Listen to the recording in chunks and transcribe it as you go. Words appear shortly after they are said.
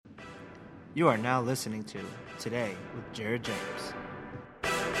You are now listening to Today with Jared James.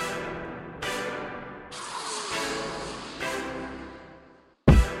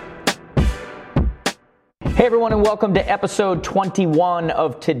 Hey everyone, and welcome to episode 21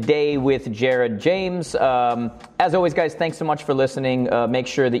 of Today with Jared James. As always, guys, thanks so much for listening. Make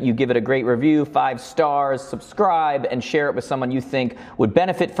sure that you give it a great review, 5 stars, subscribe, and share it with someone you think would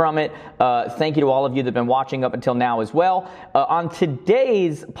benefit from it. Thank you to all of you that have been watching up until now as well. On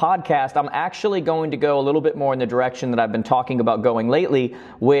today's podcast, I'm actually going to go a little bit more in the direction that I've been talking about going lately,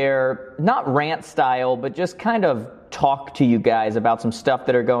 where not rant style, but just kind of talk to you guys about some stuff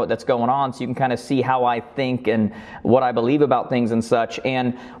that's going on, so you can kind of see how I think and what I believe about things and such.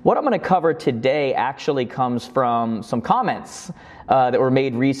 And what I'm going to cover today actually comes from some comments that were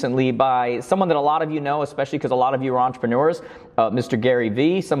made recently by someone that a lot of you know, especially because a lot of you are entrepreneurs, Mr. Gary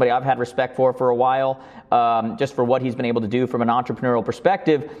Vee, somebody I've had respect for a while, just for what he's been able to do from an entrepreneurial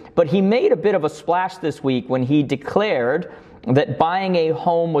perspective. But he made a bit of a splash this week when he declared that buying a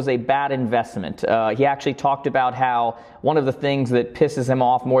home was a bad investment. He actually talked about how one of the things that pisses him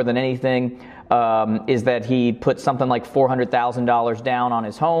off more than anything is that he put something like $400,000 down on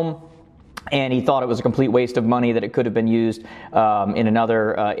his home, and he thought it was a complete waste of money, that it could have been used in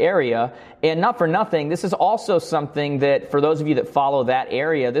another area. And not for nothing, this is also something that, for those of you that follow that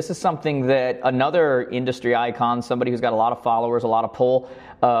area, this is something that another industry icon, somebody who's got a lot of followers, a lot of pull,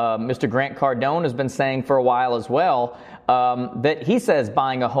 Mr. Grant Cardone has been saying for a while as well, that he says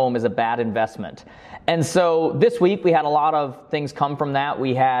buying a home is a bad investment. And so this week we had a lot of things come from that.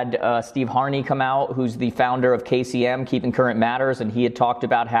 We had Steve Harney come out, who's the founder of KCM, Keeping Current Matters, and he had talked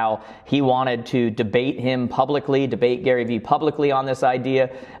about how he wanted to debate Gary Vee publicly on this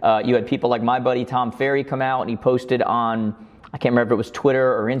idea. You had people like my buddy Tom Ferry come out, and he posted on, I can't remember if it was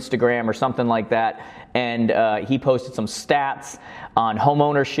Twitter or Instagram or something like that, and he posted some stats on home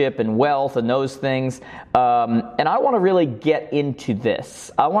ownership and wealth and those things. And I want to really get into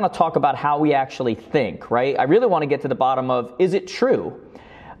this. I want to talk about how we actually think, right? I really want to get to the bottom of, is it true?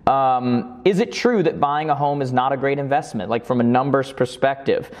 Is it true that buying a home is not a great investment, like from a numbers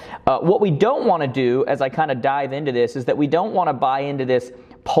perspective? What we don't want to do, as I kind of dive into this, is that we don't want to buy into this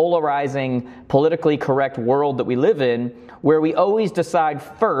polarizing, politically correct world that we live in, where we always decide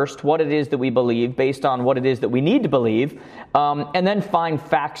first what it is that we believe based on what it is that we need to believe, and then find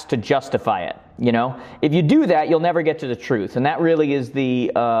facts to justify it. You know, if you do that, you'll never get to the truth, and that really is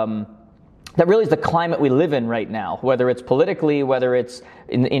the climate we live in right now. Whether it's politically, whether it's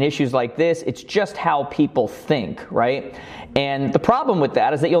in issues like this, it's just how people think, right? And the problem with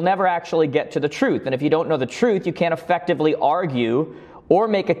that is that you'll never actually get to the truth, and if you don't know the truth, you can't effectively argue or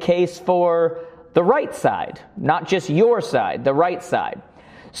make a case for the right side, not just your side, the right side.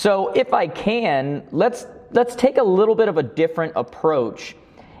 So if I can, let's take a little bit of a different approach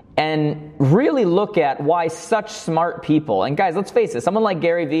and really look at why such smart people, and guys, let's face it, someone like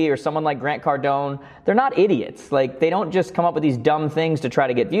Gary Vee or someone like Grant Cardone, they're not idiots. Like, they don't just come up with these dumb things to try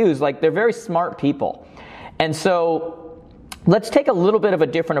to get views. Like, they're very smart people. And so let's take a little bit of a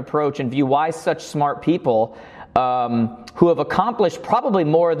different approach and view why such smart people who have accomplished probably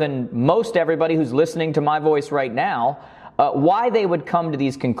more than most everybody who's listening to my voice right now, why they would come to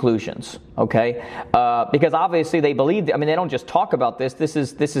these conclusions, okay? Because obviously they believe, they don't just talk about this. This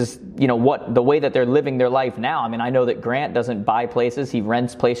is what the way that they're living their life now. I mean, I know that Grant doesn't buy places; he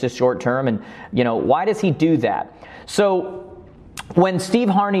rents places short term, and why does he do that? So when Steve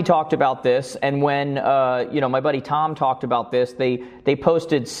Harney talked about this, and when my buddy Tom talked about this, they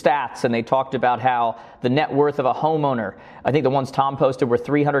posted stats, and they talked about how the net worth of a homeowner, I think the ones Tom posted were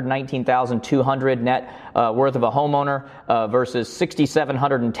 $319,200 net worth of a homeowner versus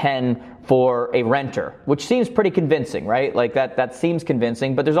 $6,710 for a renter, which seems pretty convincing, right? Like that seems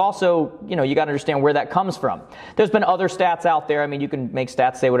convincing, but there's also, you got to understand where that comes from. There's been other stats out there. I mean, you can make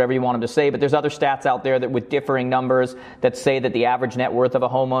stats say whatever you want them to say, but there's other stats out there that with differing numbers that say that the average net worth of a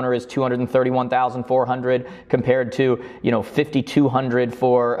homeowner is $231,400 compared to, $5,200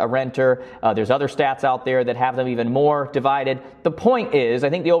 for a renter. There's other stats out there that have them even more divided. The point is, I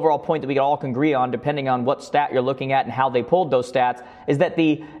think the overall point that we all can agree on, depending on what stat you're looking at and how they pulled those stats, is that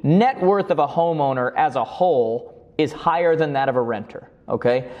the net worth of a homeowner as a whole is higher than that of a renter,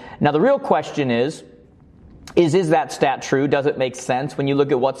 okay? Now, the real question is that stat true? Does it make sense when you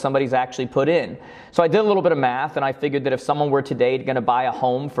look at what somebody's actually put in? So I did a little bit of math, and I figured that if someone were today going to buy a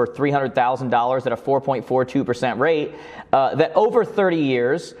home for $300,000 at a 4.42% rate, that over 30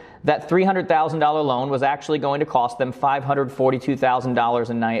 years, that $300,000 loan was actually going to cost them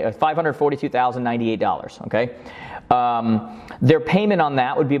 $542,098, okay? Their payment on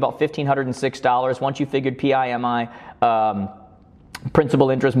that would be about $1,506 once you figured PIMI. principal,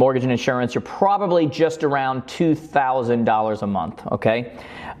 interest, mortgage, and insurance, you're probably just around $2,000 a month, okay?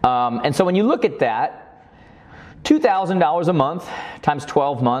 And so when you look at that, $2,000 a month times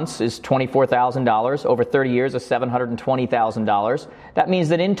 12 months is $24,000. Over 30 years is $720,000. That means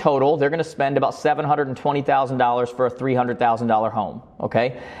that in total, they're going to spend about $720,000 for a $300,000 home,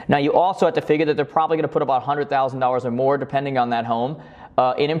 okay? Now, you also have to figure that they're probably going to put about $100,000 or more, depending on that home,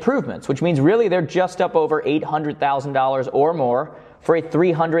 in improvements, which means really they're just up over $800,000 or more for a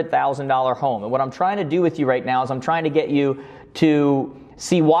 $300,000 home. And what I'm trying to do with you right now is I'm trying to get you to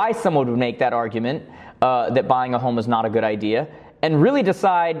see why someone would make that argument that buying a home is not a good idea, and really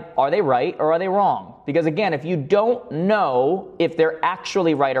decide, are they right or are they wrong? Because again, if you don't know if they're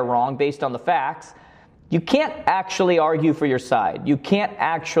actually right or wrong based on the facts, you can't actually argue for your side. You can't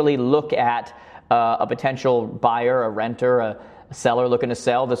actually look at a potential buyer, a renter, a seller looking to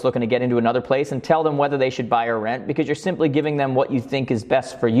sell that's looking to get into another place and tell them whether they should buy or rent, because you're simply giving them what you think is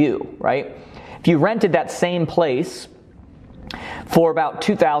best for you, right? If you rented that same place for about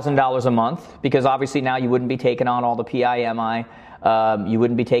 $2,000 a month, because obviously now you wouldn't be taking on all the PIMI, you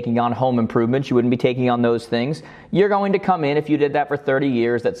wouldn't be taking on home improvements, you wouldn't be taking on those things. You're going to come in, if you did that for 30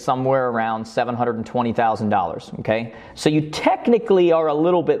 years, that's somewhere around $720,000, okay? So you technically are a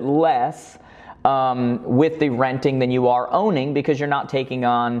little bit less with the renting than you are owning, because you're not taking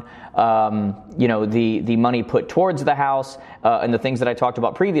on the money put towards the house and the things that I talked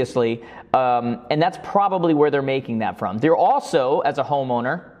about previously, and that's probably where they're making that from. They're also, as a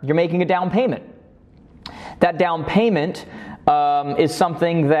homeowner, you're making a down payment. That down payment is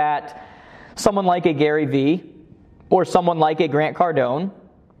something that someone like a Gary Vee or someone like a Grant Cardone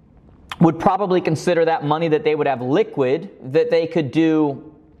would probably consider that money that they would have liquid that they could do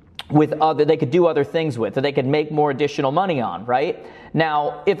other things with, that they could make more additional money on, right?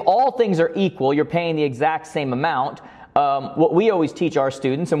 Now, if all things are equal, you're paying the exact same amount. What we always teach our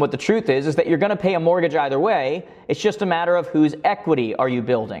students, and what the truth is that you're going to pay a mortgage either way. It's just a matter of whose equity are you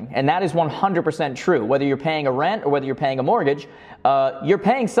building. And that is 100% true. Whether you're paying a rent or whether you're paying a mortgage, you're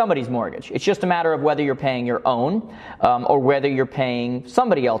paying somebody's mortgage. It's just a matter of whether you're paying your own or whether you're paying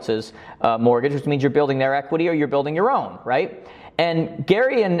somebody else's mortgage, which means you're building their equity or you're building your own, right? And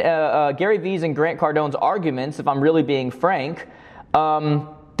Gary Vee's and Grant Cardone's arguments, if I'm really being frank,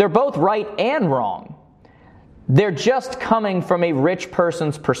 they're both right and wrong. They're just coming from a rich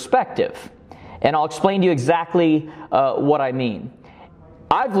person's perspective. And I'll explain to you exactly what I mean.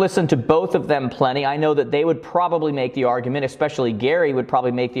 I've listened to both of them plenty. I know that they would probably make the argument, especially Gary would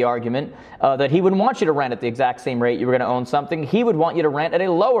probably make the argument, that he wouldn't want you to rent at the exact same rate you were going to own something. He would want you to rent at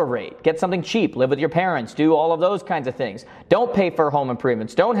a lower rate. Get something cheap. Live with your parents. Do all of those kinds of things. Don't pay for home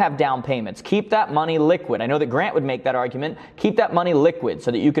improvements. Don't have down payments. Keep that money liquid. I know that Grant would make that argument. Keep that money liquid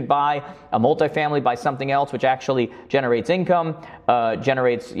so that you could buy a multifamily, buy something else which actually generates income,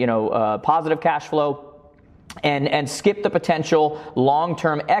 generates positive cash flow, and skip the potential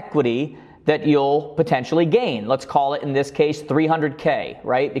long-term equity that you'll potentially gain. Let's call it, in this case, $300K,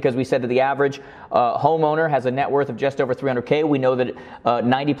 right? Because we said that the average homeowner has a net worth of just over $300K. We know that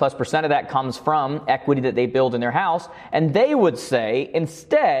 90+% of that comes from equity that they build in their house. And they would say,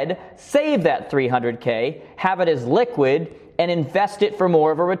 instead, save that $300K, have it as liquid, and invest it for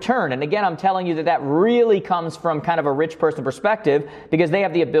more of a return. And again, I'm telling you that really comes from kind of a rich person perspective, because they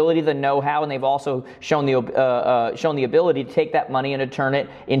have the ability, the know-how, and they've also shown the ability to take that money and to turn it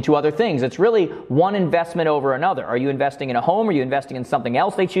into other things. It's really one investment over another. Are you investing in a home? Are you investing in something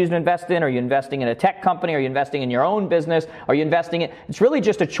else they choose to invest in? Are you investing in a tech company? Are you investing in your own business? Are you investing in... It's really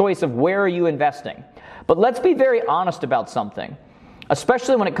just a choice of where are you investing. But let's be very honest about something,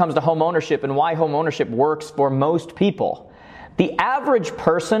 especially when it comes to home ownership and why home ownership works for most people. The average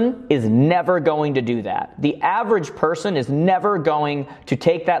person is never going to do that. The average person is never going to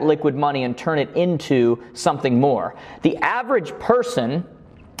take that liquid money and turn it into something more. The average person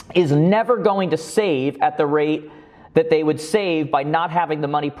is never going to save at the rate that they would save by not having the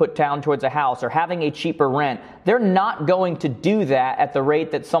money put down towards a house or having a cheaper rent. They're not going to do that at the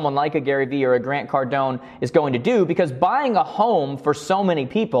rate that someone like a Gary Vee or a Grant Cardone is going to do, because buying a home for so many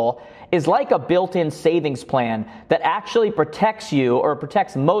people is like a built-in savings plan that actually protects you, or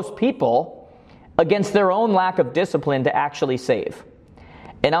protects most people, against their own lack of discipline to actually save.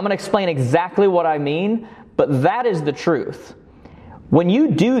 And I'm going to explain exactly what I mean, but that is the truth. When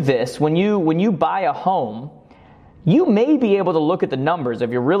you do this, when you buy a home, you may be able to look at the numbers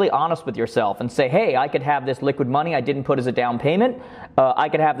if you're really honest with yourself and say, hey, I could have this liquid money I didn't put as a down payment. I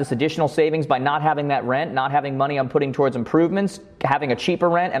could have this additional savings by not having that rent, not having money I'm putting towards improvements, having a cheaper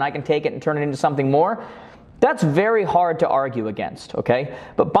rent, and I can take it and turn it into something more. That's very hard to argue against, okay?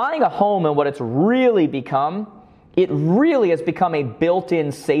 But buying a home and what it's really become It really has become a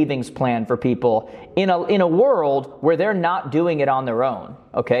built-in savings plan for people in a world where they're not doing it on their own,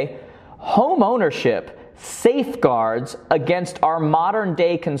 okay? Home ownership safeguards against our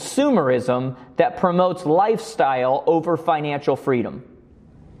modern-day consumerism that promotes lifestyle over financial freedom.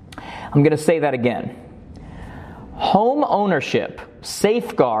 I'm going to say that again. Home ownership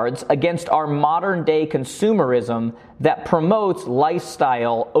safeguards against our modern-day consumerism that promotes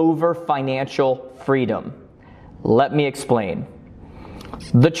lifestyle over financial freedom. Let me explain.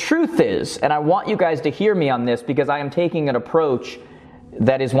 The truth is, and I want you guys to hear me on this because I am taking an approach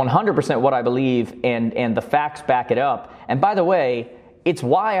that is 100% what I believe, and the facts back it up. And by the way, it's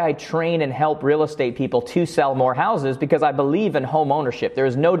why I train and help real estate people to sell more houses, because I believe in home ownership. There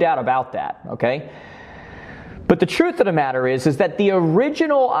is no doubt about that, okay? But the truth of the matter is that the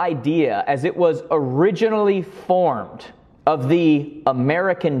original idea, as it was originally formed, of the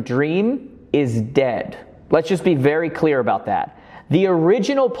American dream is dead. Let's just be very clear about that. The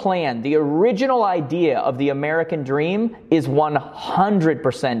original plan, the original idea of the American dream is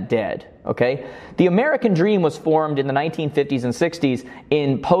 100% dead, okay? The American dream was formed in the 1950s and 60s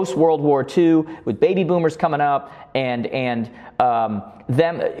in post-World War II with baby boomers coming up and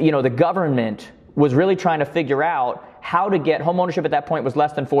the government was really trying to figure out how to get home ownership at that point was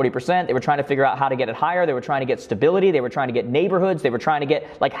less than 40%. They were trying to figure out how to get it higher. They were trying to get stability. They were trying to get neighborhoods. They were trying to get,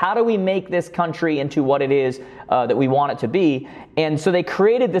 how do we make this country into what it is that we want it to be? And so they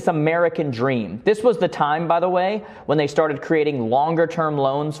created this American dream. This was the time, by the way, when they started creating longer-term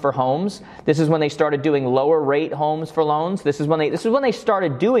loans for homes. This is when they started doing lower-rate homes for loans. This is when they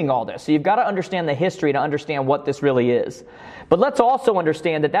started doing all this. So you've got to understand the history to understand what this really is. But let's also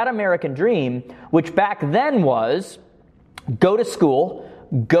understand that American dream, which back then was go to school,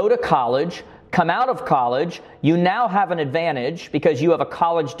 go to college, come out of college, you now have an advantage because you have a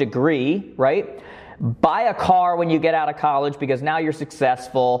college degree, right? Buy a car when you get out of college because now you're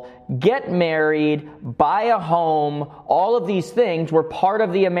successful, get married, buy a home, all of these things were part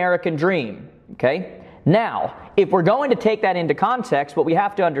of the American dream, okay? Now, if we're going to take that into context, what we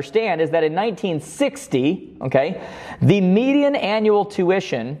have to understand is that in 1960, okay, the median annual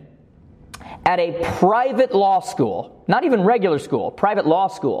tuition at a private law school, not even regular school, private law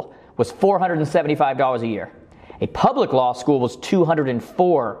school, was $475 a year. A public law school was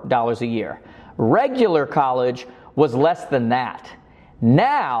 $204 a year. Regular college was less than that.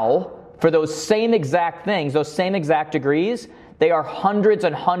 Now, for those same exact things, those same exact degrees, they are hundreds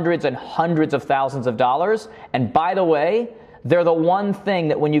and hundreds and hundreds of thousands of dollars. And by the way, they're the one thing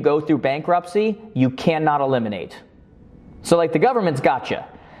that when you go through bankruptcy, you cannot eliminate. So the government's got you.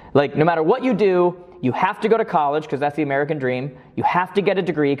 No matter what you do, you have to go to college because that's the American dream. You have to get a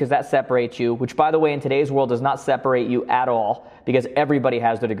degree because that separates you, which, by the way, in today's world does not separate you at all because everybody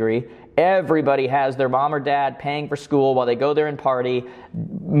has the degree. Everybody has their mom or dad paying for school while they go there and party,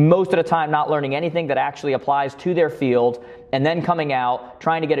 most of the time not learning anything that actually applies to their field, and then coming out,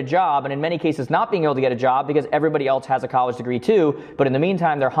 trying to get a job, and in many cases not being able to get a job because everybody else has a college degree too, but in the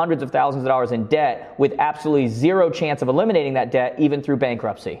meantime, they're hundreds of thousands of dollars in debt with absolutely zero chance of eliminating that debt even through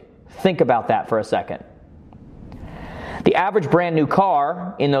bankruptcy. Think about that for a second. The average brand new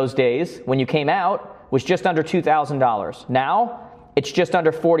car in those days, when you came out, was just under $2,000. Now, it's just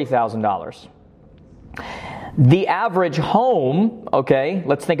under $40,000. The average home, okay,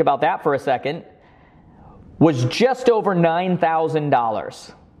 let's think about that for a second, was just over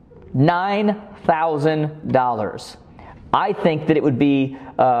 $9,000. $9,000. I think that it would be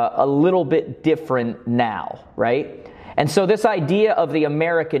a little bit different now, right? And so this idea of the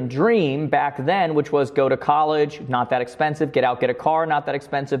American dream back then, which was go to college, not that expensive, get out, get a car, not that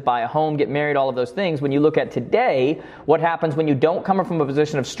expensive, buy a home, get married, all of those things. When you look at today, what happens when you don't come from a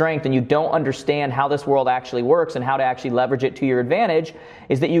position of strength and you don't understand how this world actually works and how to actually leverage it to your advantage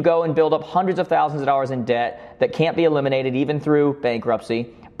is that you go and build up hundreds of thousands of dollars in debt that can't be eliminated even through bankruptcy.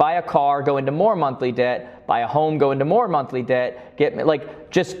 Buy a car, go into more monthly debt. Buy a home, go into more monthly debt.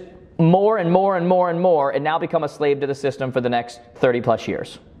 Just more and more and more and more, and now become a slave to the system for the next 30 plus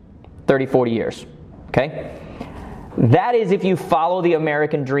years, 30, 40 years, okay? That is, if you follow the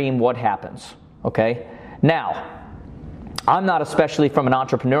American dream, what happens, okay? Now, I'm not, especially from an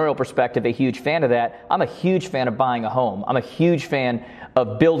entrepreneurial perspective, a huge fan of that. I'm a huge fan of buying a home. I'm a huge fan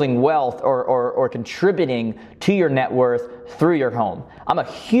of building wealth or contributing to your net worth through your home. I'm a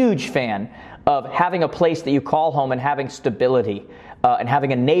huge fan of having a place that you call home and having stability. And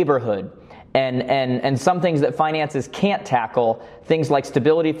having a neighborhood and some things that finances can't tackle, things like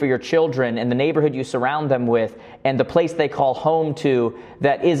stability for your children and the neighborhood you surround them with and the place they call home to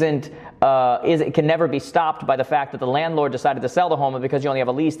that isn't it can never be stopped by the fact that the landlord decided to sell the home, and because you only have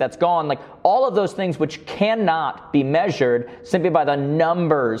a lease, that's gone. Like all of those things which cannot be measured simply by the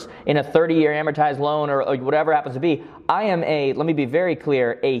numbers in a 30-year amortized loan or whatever it happens to be. I am let me be very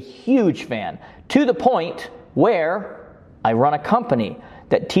clear, a huge fan, to the point where I run a company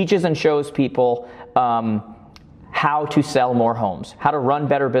that teaches and shows people how to sell more homes, how to run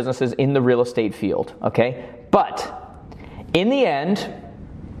better businesses in the real estate field, okay? But in the end,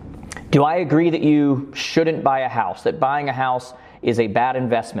 do I agree that you shouldn't buy a house, that buying a house is a bad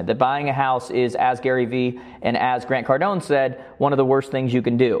investment, that buying a house is, as Gary Vee and as Grant Cardone said, one of the worst things you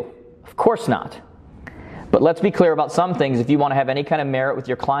can do? Of course not. But let's be clear about some things. If you want to have any kind of merit with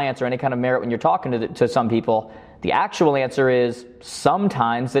your clients or any kind of merit when you're talking to some people, the actual answer is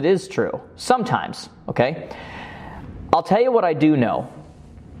sometimes it is true. Sometimes, okay? I'll tell you what I do know.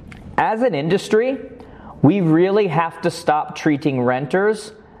 As an industry, we really have to stop treating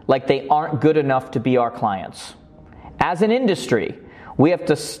renters like they aren't good enough to be our clients. As an industry, we have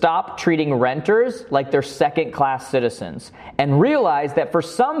to stop treating renters like they're second-class citizens and realize that for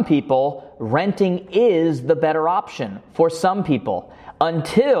some people, renting is the better option for some people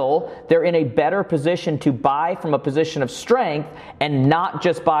until they're in a better position to buy from a position of strength and not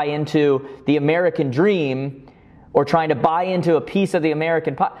just buy into the American dream or trying to buy into a piece of the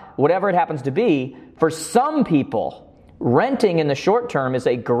American pie, whatever it happens to be. For some people, renting in the short term is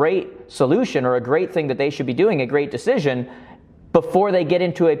a great solution or a great thing that they should be doing, a great decision, before they get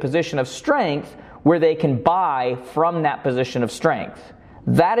into a position of strength where they can buy from that position of strength.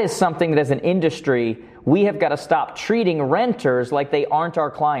 That is something that as an industry, we have got to stop treating renters like they aren't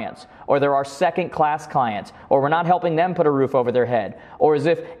our clients, or they're our second-class clients, or we're not helping them put a roof over their head, or as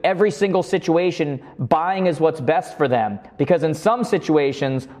if every single situation, buying is what's best for them, because in some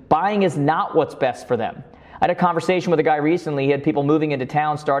situations, buying is not what's best for them. I had a conversation with a guy recently. He had people moving into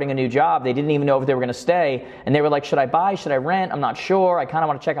town, starting a new job. They didn't even know if they were going to stay. And they were like, should I buy? Should I rent? I'm not sure. I kind of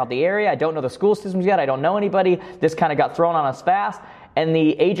want to check out the area. I don't know the school systems yet. I don't know anybody. This kind of got thrown on us fast. And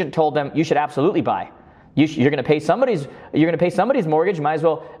the agent told them, you should absolutely buy. You're going to pay somebody's mortgage. You might as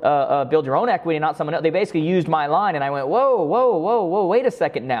well build your own equity, not someone else. They basically used my line. And I went, whoa, wait a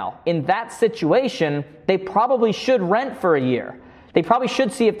second now. In that situation, they probably should rent for a year. They probably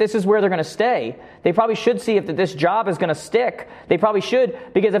should see if this is where they're going to stay. They probably should see if this job is going to stick. They probably should,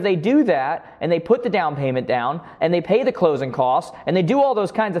 because if they do that and they put the down payment down and they pay the closing costs and they do all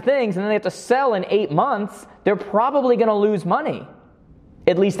those kinds of things and then they have to sell in 8 months, they're probably going to lose money.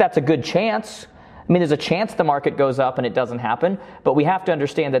 At least that's a good chance. I mean, there's a chance the market goes up and it doesn't happen, but we have to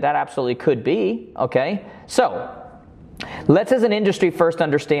understand that absolutely could be, okay? So, let's as an industry first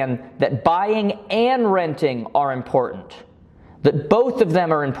understand that buying and renting are important. That both of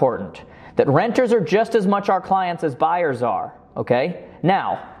them are important. That renters are just as much our clients as buyers are, okay?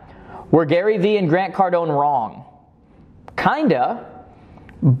 Now, were Gary Vee and Grant Cardone wrong? Kinda,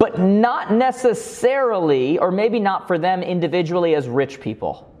 but not necessarily, or maybe not for them individually as rich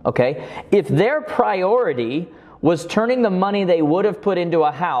people, okay? If their priority was turning the money they would have put into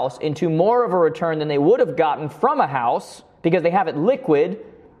a house into more of a return than they would have gotten from a house because they have it liquid,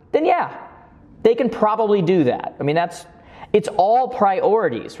 then yeah, they can probably do that. I mean, it's all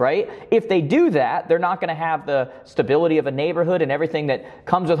priorities, right? If they do that, they're not going to have the stability of a neighborhood and everything that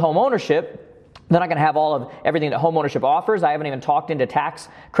comes with home ownership. They're not going to have all of everything that home ownership offers. I haven't even talked into tax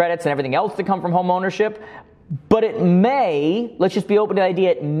credits and everything else that come from home ownership. But it may, let's just be open to the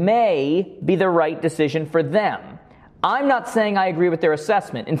idea, it may be the right decision for them. I'm not saying I agree with their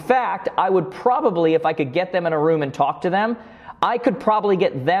assessment. In fact, I would probably, if I could get them in a room and talk to them, I could probably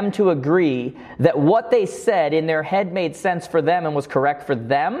get them to agree that what they said in their head made sense for them and was correct for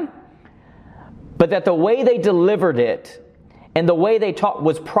them, but that the way they delivered it and the way they talked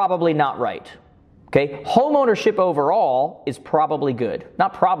was probably not right. Okay? Home ownership overall is probably good.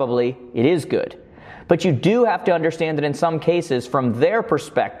 Not probably, it is good. But you do have to understand that in some cases, from their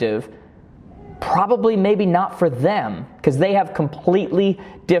perspective, probably maybe not for them, because they have completely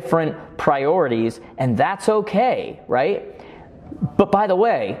different priorities, and that's okay, right? But by the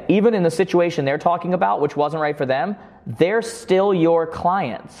way, even in the situation they're talking about, which wasn't right for them, they're still your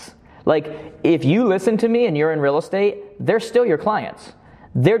clients. Like, if you listen to me and you're in real estate, they're still your clients.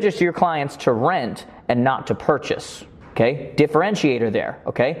 They're just your clients to rent and not to purchase. Okay? Differentiator there.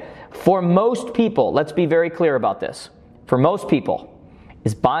 Okay? For most people, let's be very clear about this. For most people,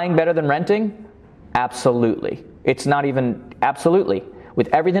 is buying better than renting? Absolutely. It's not even absolutely. With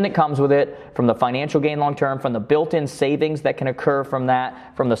everything that comes with it, from the financial gain long term, from the built-in savings that can occur from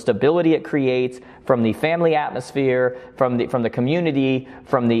that, from the stability it creates, from the family atmosphere, from the community,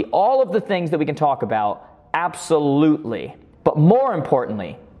 from all of the things that we can talk about, absolutely. But more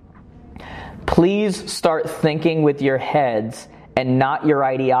importantly, Please start thinking with your heads and not your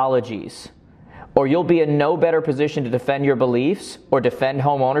ideologies, or you'll be in no better position to defend your beliefs or defend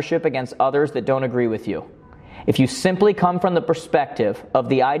home ownership against others that don't agree with you. If you simply come from the perspective of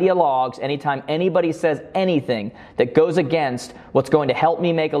the ideologues, anytime anybody says anything that goes against what's going to help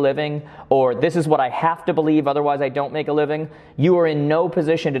me make a living, or this is what I have to believe, otherwise I don't make a living, you are in no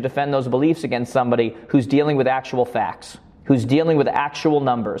position to defend those beliefs against somebody who's dealing with actual facts, who's dealing with actual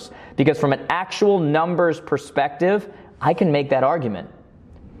numbers. Because from an actual numbers perspective, I can make that argument.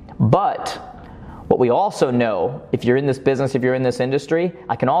 But what we also know, if you're in this business, if you're in this industry,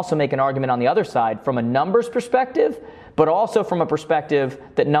 I can also make an argument on the other side from a numbers perspective, but also from a perspective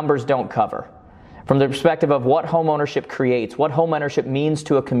that numbers don't cover. From the perspective of what homeownership creates, what homeownership means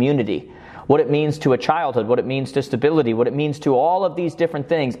to a community, what it means to a childhood, what it means to stability, what it means to all of these different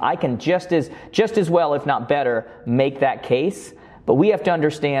things, I can just as well, if not better, make that case. But we have to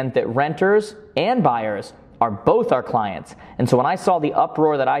understand that renters and buyers are both our clients. And so when I saw the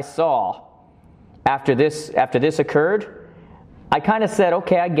uproar that I saw after this occurred, I kind of said,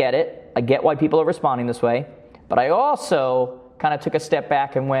 okay, I get it. I get why people are responding this way. But I also kind of took a step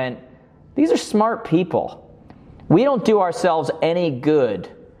back and went, these are smart people. We don't do ourselves any good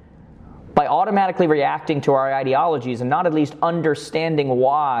by automatically reacting to our ideologies and not at least understanding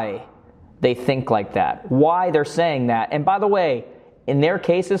why they think like that, why they're saying that. And by the way, in their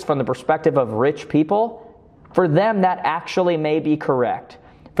cases, from the perspective of rich people, for them that actually may be correct.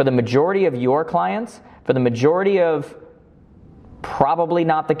 For the majority of your clients, for the majority of probably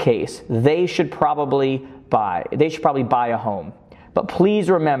not the case, they should probably buy a home. But please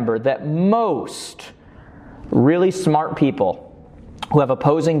remember that most really smart people who have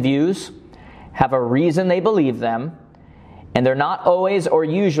opposing views have a reason they believe them, and they're not always or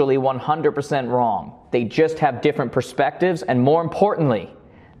usually 100% wrong. They just have different perspectives, and more importantly,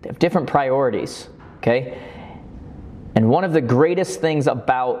 they have different priorities, okay? And one of the greatest things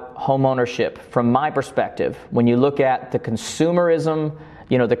about homeownership, from my perspective, when you look at the consumerism,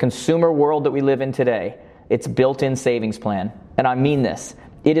 the consumer world that we live in today, it's built-in savings plan. And I mean this.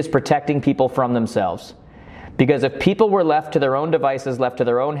 It is protecting people from themselves. Because if people were left to their own devices, left to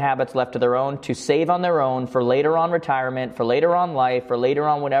their own habits, left to their own, to save on their own for later on retirement, for later on life, for later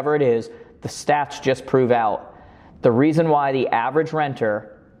on whatever it is, the stats just prove out. The reason why the average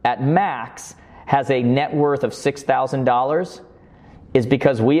renter at max has a net worth of $6,000 is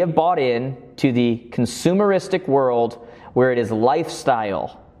because we have bought in to the consumeristic world where it is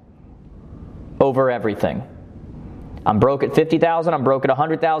lifestyle over everything. I'm broke at $50,000, I'm broke at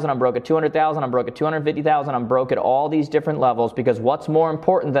 $100,000, I'm broke at $200,000, I'm broke at $250,000, I'm broke at all these different levels, because what's more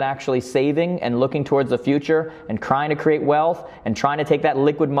important than actually saving and looking towards the future and trying to create wealth and trying to take that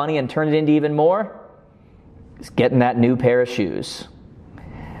liquid money and turn it into even more is getting that new pair of shoes.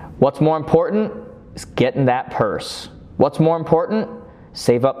 What's more important is getting that purse. What's more important?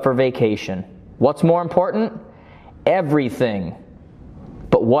 Save up for vacation. What's more important? Everything.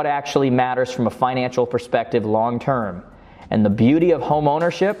 But what actually matters from a financial perspective long term. And the beauty of home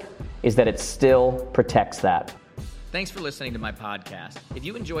ownership is that it still protects that. Thanks for listening to my podcast. If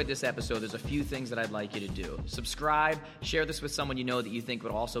you enjoyed this episode, there's a few things that I'd like you to do. Subscribe, share this with someone you know that you think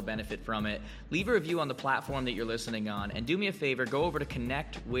would also benefit from it. Leave a review on the platform that you're listening on. And do me a favor, go over to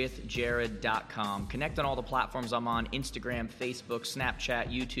connectwithjared.com. Connect on all the platforms I'm on, Instagram, Facebook,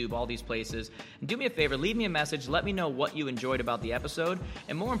 Snapchat, YouTube, all these places. And do me a favor, leave me a message. Let me know what you enjoyed about the episode.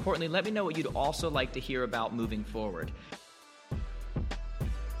 And more importantly, let me know what you'd also like to hear about moving forward.